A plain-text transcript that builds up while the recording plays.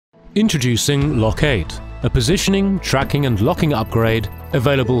Introducing LOC8, a positioning, tracking and locking upgrade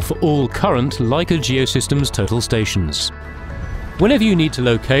available for all current Leica Geosystems Total Stations. Whenever you need to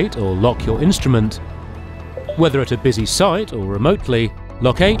locate or lock your instrument, whether at a busy site or remotely,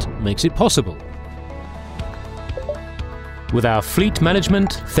 LOC8 makes it possible. With our fleet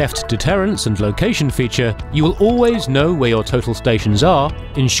management, theft deterrence and location feature, you will always know where your total stations are,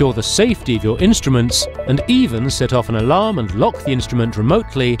 ensure the safety of your instruments, and even set off an alarm and lock the instrument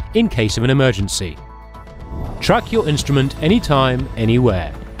remotely in case of an emergency. Track your instrument anytime,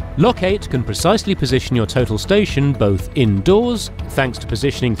 anywhere. LOC8 can precisely position your total station both indoors, thanks to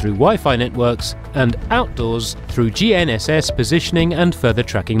positioning through Wi-Fi networks, and outdoors through GNSS positioning and further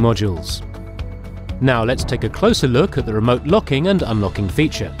tracking modules. Now let's take a closer look at the remote locking and unlocking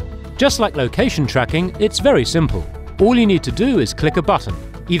feature. Just like location tracking, it's very simple. All you need to do is click a button,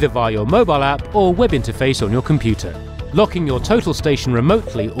 either via your mobile app or web interface on your computer. Locking your total station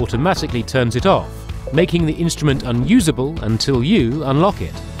remotely automatically turns it off, making the instrument unusable until you unlock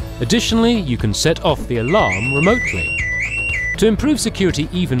it. Additionally, you can set off the alarm remotely. To improve security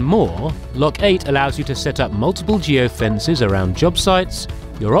even more, LOC8 allows you to set up multiple geofences around job sites,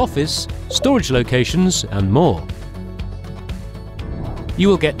 your office, storage locations, and more. You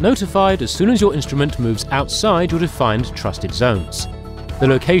will get notified as soon as your instrument moves outside your defined trusted zones. The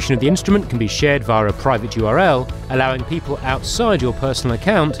location of the instrument can be shared via a private URL, allowing people outside your personal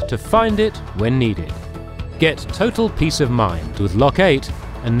account to find it when needed. Get total peace of mind with LOC8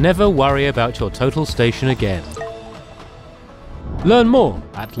 and never worry about your total station again. Learn more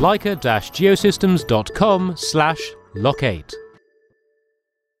at leica-geosystems.com/LOC8.